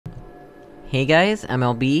Hey guys, I'm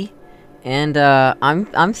LB, and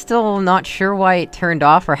I'm still not sure why it turned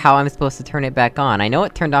off or how I'm supposed to turn it back on. I know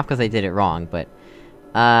it turned off because I did it wrong, but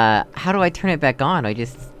how do I turn it back on? Do I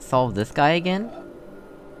just solve this guy again?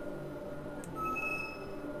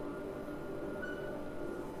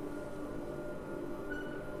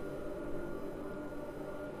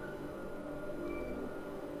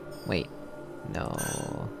 Wait,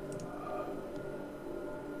 no.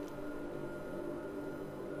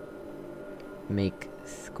 Make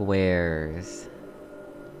squares.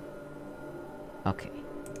 Okay.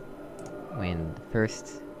 When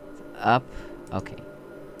first up, okay.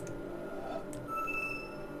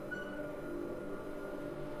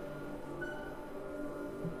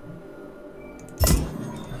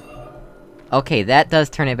 Okay, that does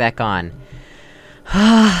turn it back on.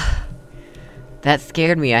 That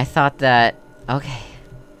scared me, I thought that... Okay.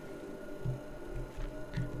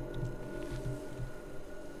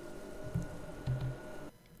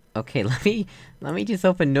 Okay, let me just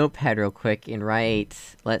open Notepad real quick and write...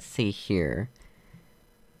 Let's see here.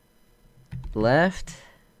 Left...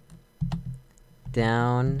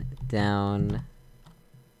 Down... Down...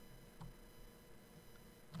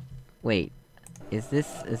 Wait. Is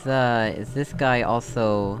this guy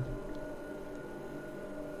also...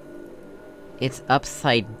 It's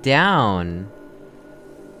upside down!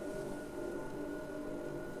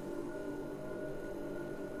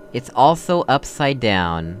 It's also upside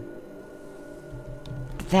down.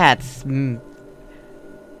 That's...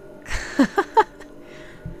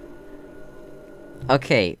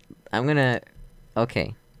 Okay, I'm gonna...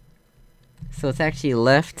 Okay. So it's actually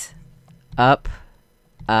left... Up...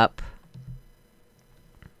 Up...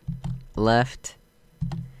 Left...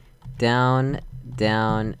 Down...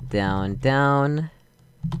 Down... Down... Down...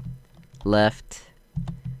 Left...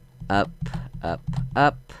 Up... Up...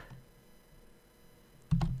 Up...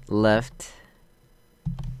 Left...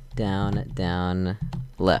 Down... Down...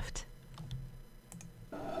 Left.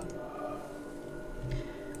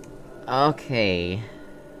 Okay...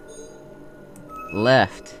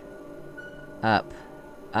 Left... Up...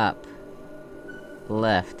 Up...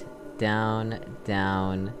 Left... Down...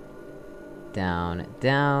 Down... Down...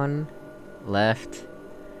 Down... Left...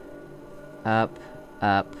 Up...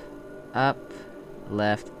 Up... Up...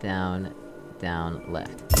 Left... Down... Down...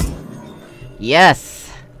 Left. Yes!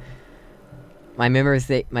 My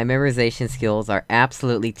memorization skills are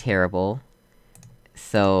absolutely terrible.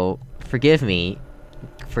 So, forgive me,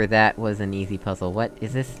 for that was an easy puzzle. What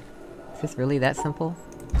is this? Is this really that simple?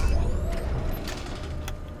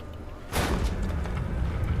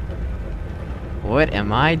 What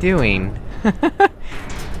am I doing?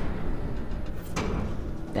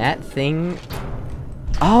 That thing...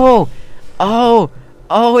 Oh! Oh!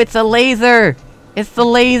 Oh, it's a laser! It's the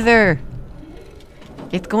laser!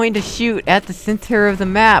 It's going to shoot at the center of the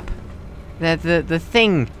map! The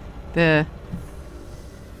thing! The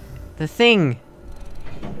thing!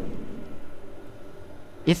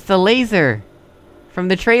 It's the laser! From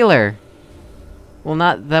the trailer! Well,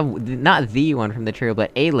 not the one from the trailer,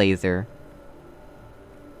 but a laser.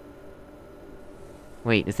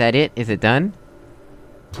 Wait, is that it? Is it done?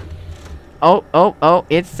 Oh, oh, oh,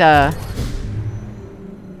 it's,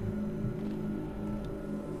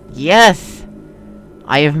 Yes!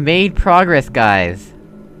 I have made progress, guys!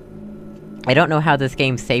 I don't know how this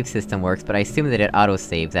game's save system works, but I assume that it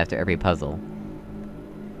auto-saves after every puzzle.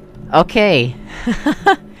 Okay!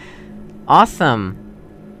 Awesome!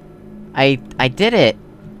 I did it!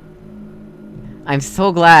 I'm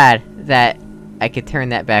so glad that I could turn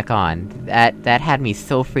that back on. That had me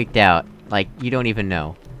so freaked out. Like, you don't even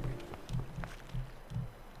know.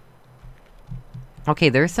 Okay,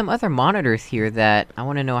 there's some other monitors here that I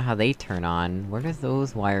wanna know how they turn on. Where does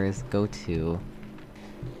those wires go to?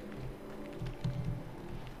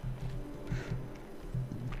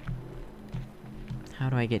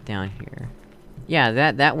 How do I get down here?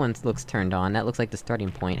 Yeah, that one looks turned on. That looks like the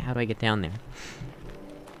starting point. How do I get down there?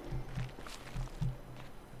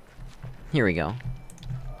 Here we go.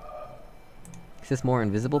 Is this more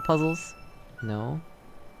invisible puzzles? No?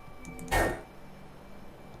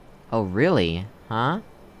 Oh, really? Huh?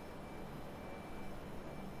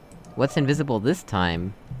 What's invisible this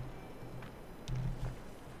time?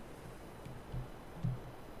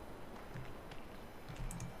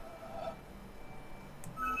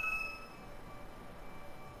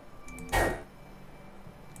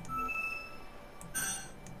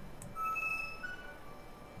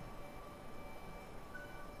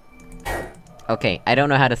 Okay, I don't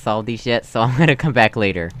know how to solve these yet, so I'm gonna come back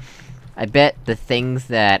later. I bet the things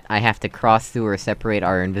that I have to cross through or separate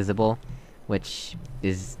are invisible, which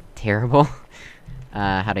is terrible.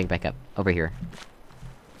 How do I get back up? Over here.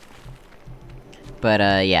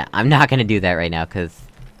 But, yeah, I'm not gonna do that right now, cause...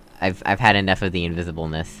 I've had enough of the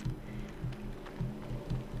invisibleness.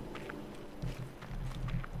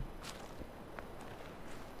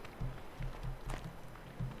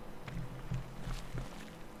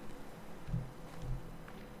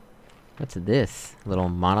 What's this? Little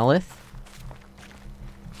monolith?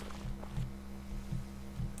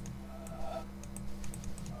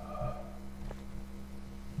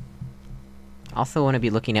 Also wanna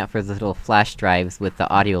be looking out for those little flash drives with the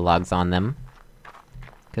audio logs on them.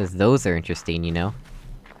 Cause those are interesting, you know?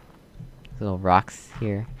 Little rocks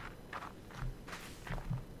here.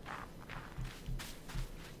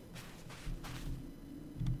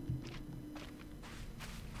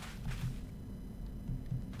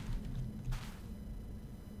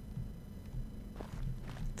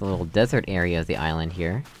 The little desert area of the island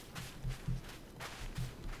here.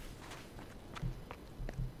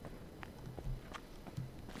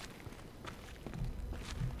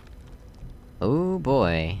 Oh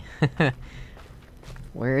boy.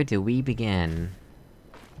 Where do we begin?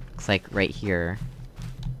 Looks like right here.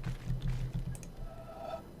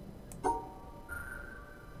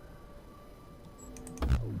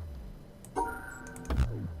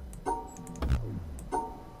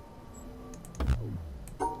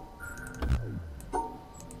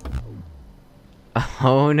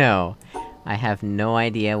 Oh no! I have no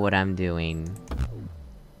idea what I'm doing.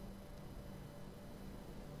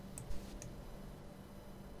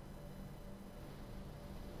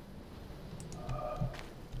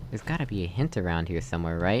 There's gotta be a hint around here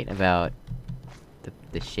somewhere, right? About...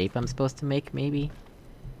 the shape I'm supposed to make, maybe?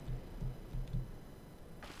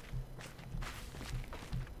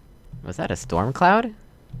 Was that a storm cloud?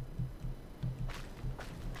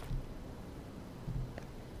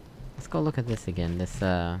 Let's go look at this again, this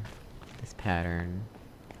pattern.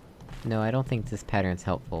 No, I don't think this pattern's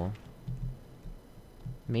helpful.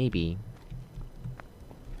 Maybe.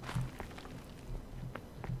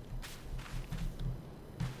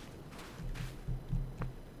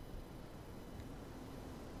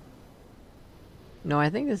 No, I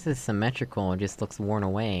think this is symmetrical, it just looks worn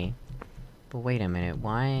away. But wait a minute,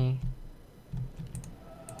 why...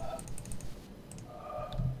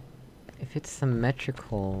 If it's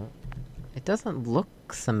symmetrical... It doesn't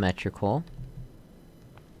look symmetrical.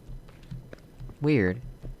 Weird.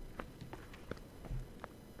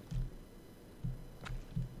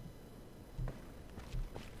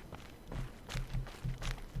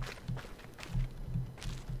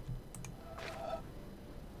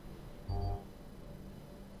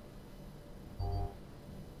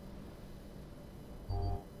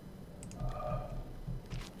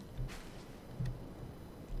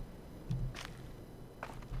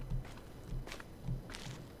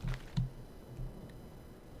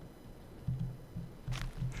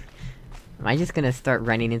 Am I just gonna start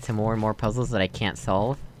running into more and more puzzles that I can't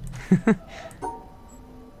solve?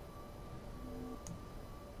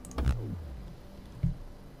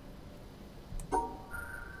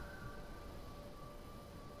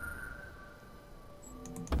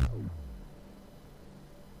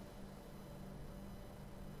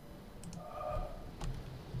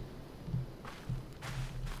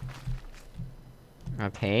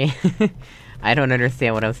 Okay. I don't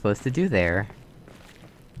understand what I'm supposed to do there.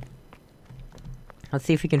 Let's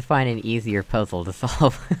see if we can find an easier puzzle to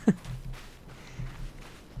solve.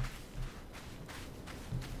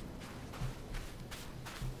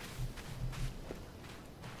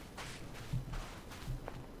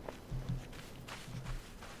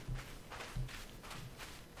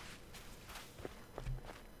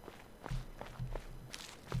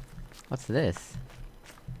 What's this?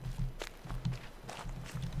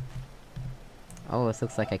 Oh, this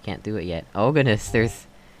looks like I can't do it yet. Oh goodness, there's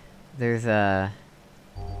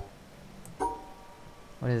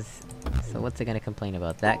what is... So what's it gonna complain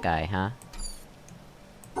about? That guy, huh?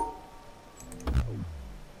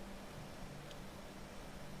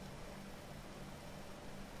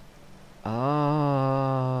 Oh.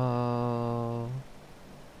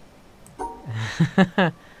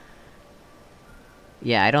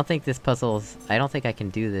 Yeah, I don't think this puzzle's... I don't think I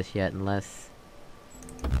can do this yet, unless...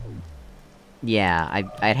 Yeah,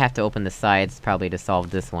 I'd have to open the sides, probably, to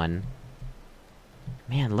solve this one.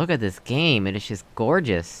 Man, look at this game, it is just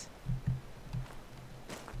gorgeous!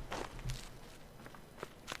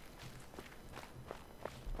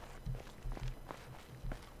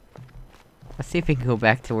 Let's see if we can go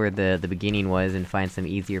back to where the beginning was and find some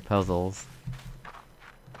easier puzzles.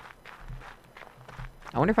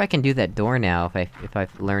 I wonder if I can do that door now, if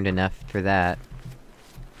I've learned enough for that.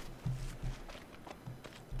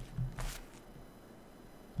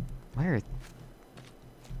 Where?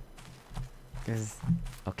 There's...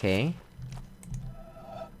 okay.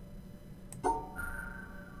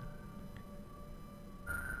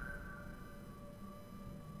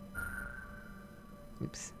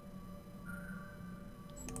 Oops.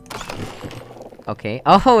 Okay.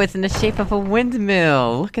 Oh, it's in the shape of a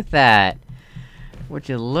windmill! Look at that! Would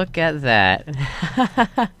you look at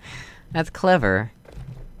that? That's clever.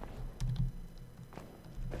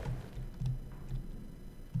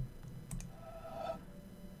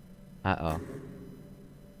 Uh-oh.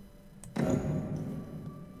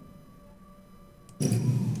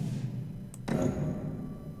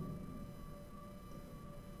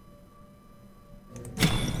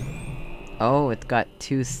 Oh, it's got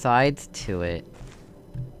two sides to it.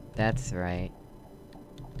 That's right.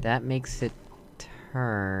 That makes it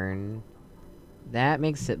turn... that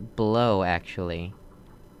makes it blow, actually.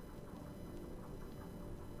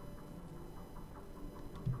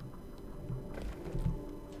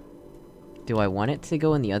 Do I want it to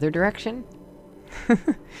go in the other direction?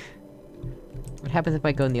 What happens if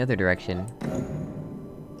I go in the other direction?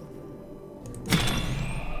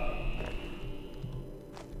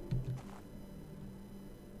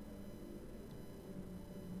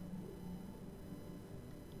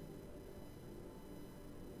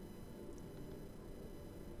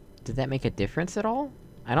 Does that make a difference at all?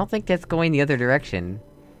 I don't think that's going the other direction.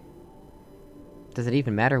 Does it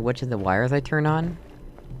even matter which of the wires I turn on?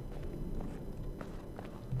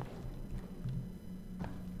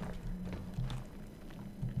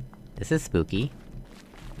 This is spooky.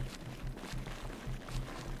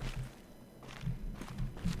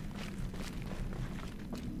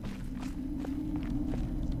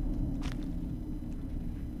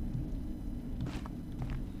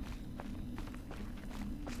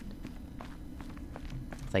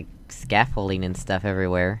 It's like scaffolding and stuff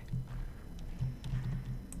everywhere.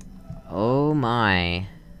 Oh my.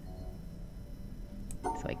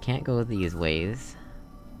 So I can't go these ways.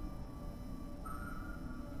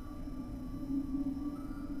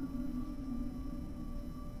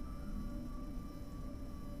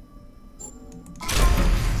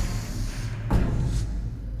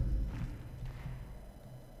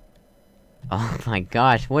 Oh my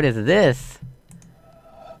gosh, what is this?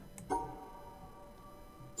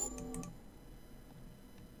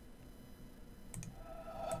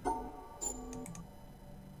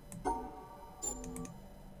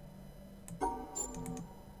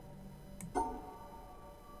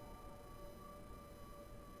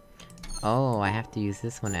 Oh, I have to use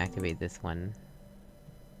this one to activate this one.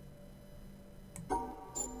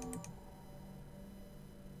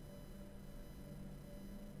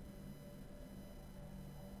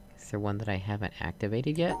 Is there one that I haven't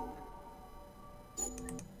activated yet?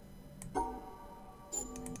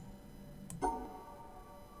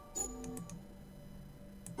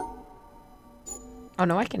 Oh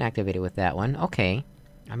no, I can activate it with that one, okay.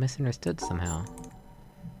 I misunderstood somehow.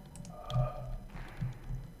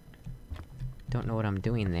 Don't know what I'm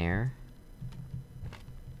doing there.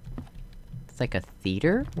 It's like a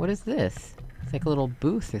theater? What is this? It's like a little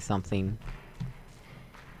booth or something.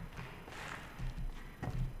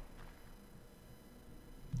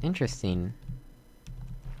 Interesting.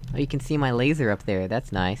 Oh, you can see my laser up there,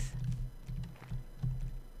 that's nice.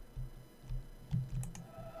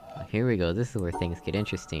 Oh, here we go, this is where things get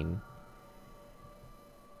interesting.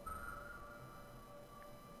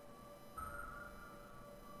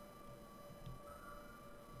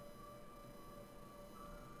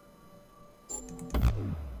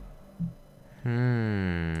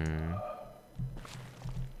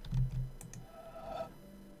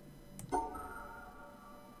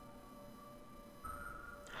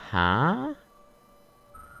 Huh?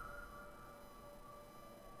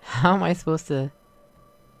 How am I supposed to...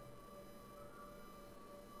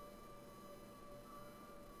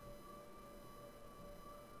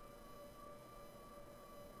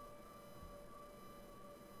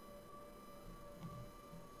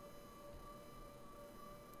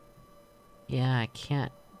 Yeah, I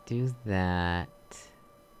can't do that.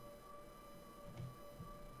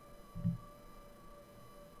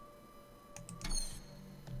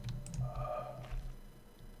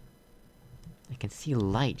 I can see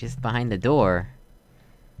light just behind the door.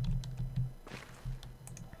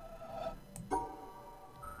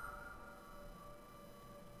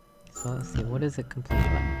 So let's see, what is a complete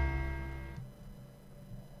button?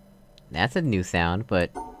 That's a new sound,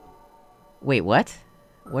 but... Wait, what?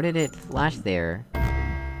 What did it flash there?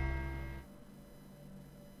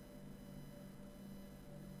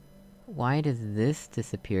 Why does this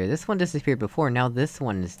disappear? This one disappeared before, now this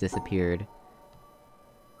one has disappeared.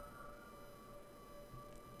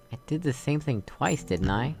 I did the same thing twice, didn't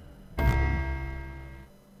I?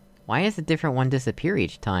 Why does a different one disappear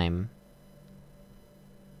each time?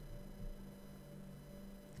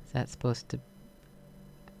 Is that supposed to...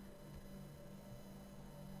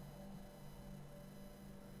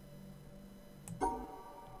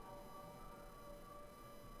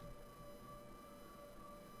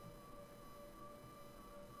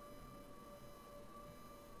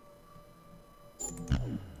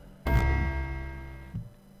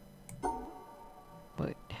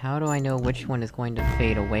 But how do I know which one is going to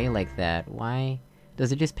fade away like that? Why?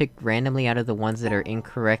 Does it just pick randomly out of the ones that are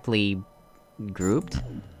incorrectly... grouped?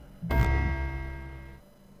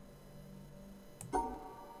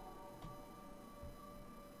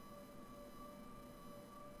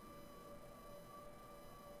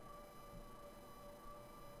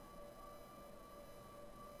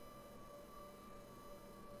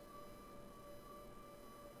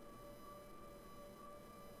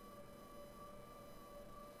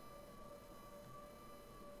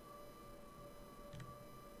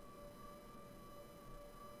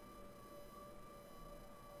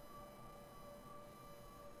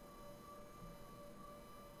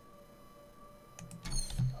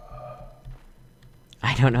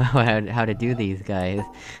 I don't know how to do these, guys.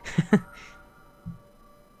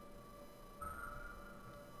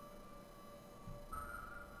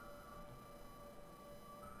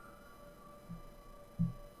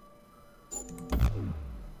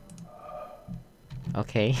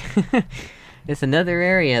 Okay. It's another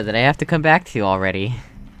area that I have to come back to already.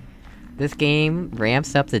 This game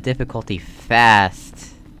ramps up the difficulty fast.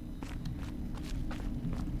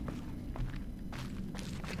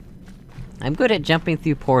 I'm good at jumping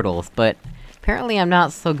through portals, but apparently I'm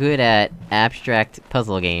not so good at abstract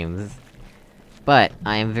puzzle games. But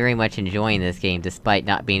I am very much enjoying this game despite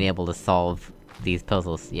not being able to solve these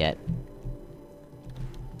puzzles yet.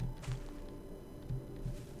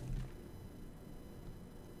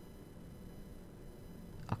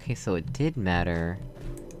 Okay, so it did matter.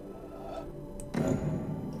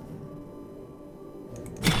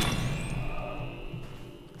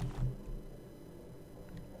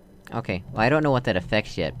 Okay, well I don't know what that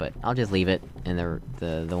affects yet, but I'll just leave it in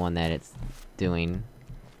the one that it's doing.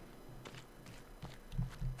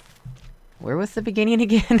 Where was the beginning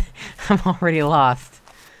again? I'm already lost.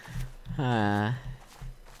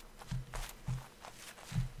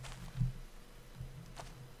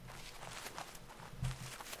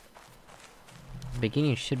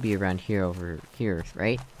 Beginning should be around here, over here,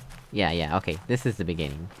 right? Yeah, okay, this is the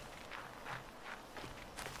beginning.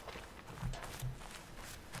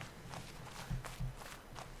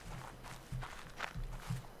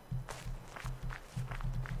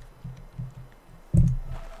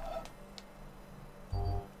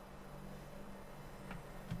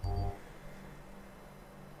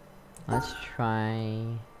 Let's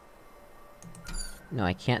try... No,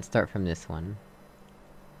 I can't start from this one.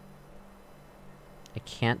 I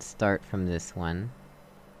can't start from this one.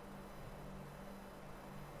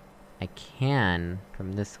 I can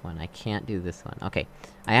from this one. I can't do this one. Okay,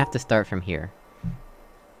 I have to start from here.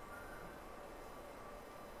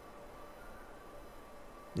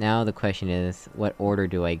 Now the question is, what order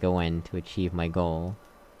do I go in to achieve my goal?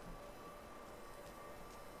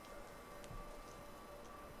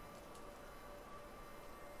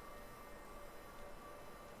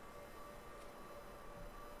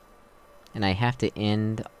 And I have to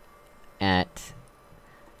end at...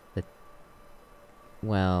 the...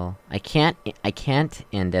 Well... I can't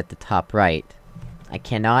end at the top right. I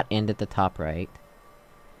cannot end at the top right.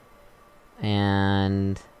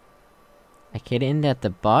 And... I could end at the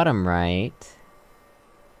bottom right.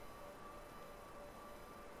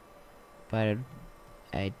 But...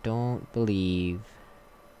 I don't believe...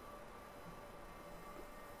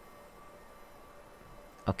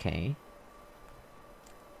 Okay.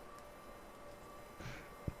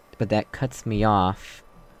 But that cuts me off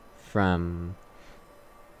from...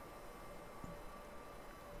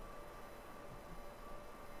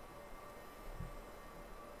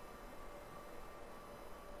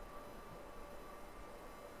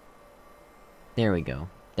 There we go.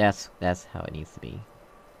 That's how it needs to be.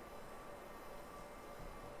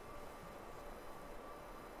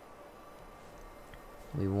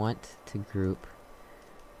 We want to group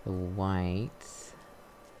the whites...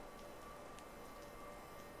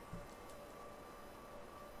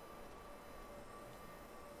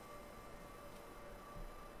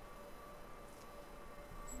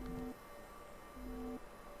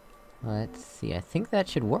 Let's see, I think that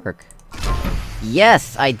should work.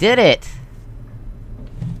 Yes! I did it!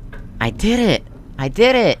 I did it! I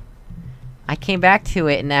did it! I came back to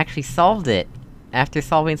it and actually solved it! after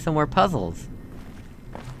solving some more puzzles.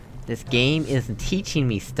 This game is teaching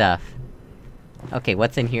me stuff. Okay,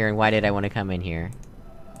 what's in here and why did I want to come in here?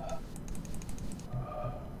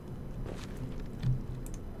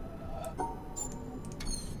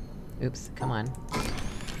 Oops, come on.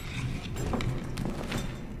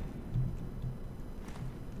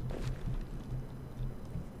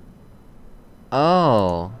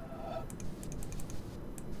 Oh!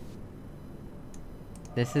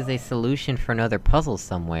 This is a solution for another puzzle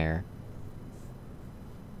somewhere.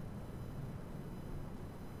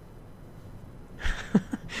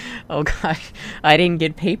 Oh gosh, I didn't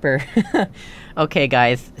get paper. Okay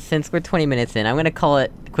guys, since we're 20 minutes in, I'm gonna call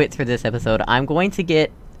it quits for this episode. I'm going to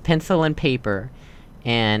get pencil and paper,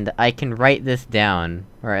 and I can write this down.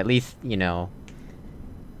 Or at least, you know...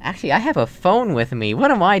 Actually, I have a phone with me! What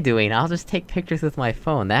am I doing? I'll just take pictures with my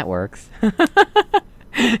phone, that works.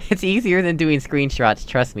 It's easier than doing screenshots,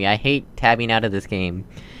 trust me, I hate tabbing out of this game.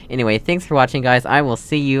 Anyway, thanks for watching guys, I will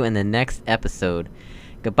see you in the next episode.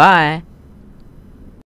 Goodbye!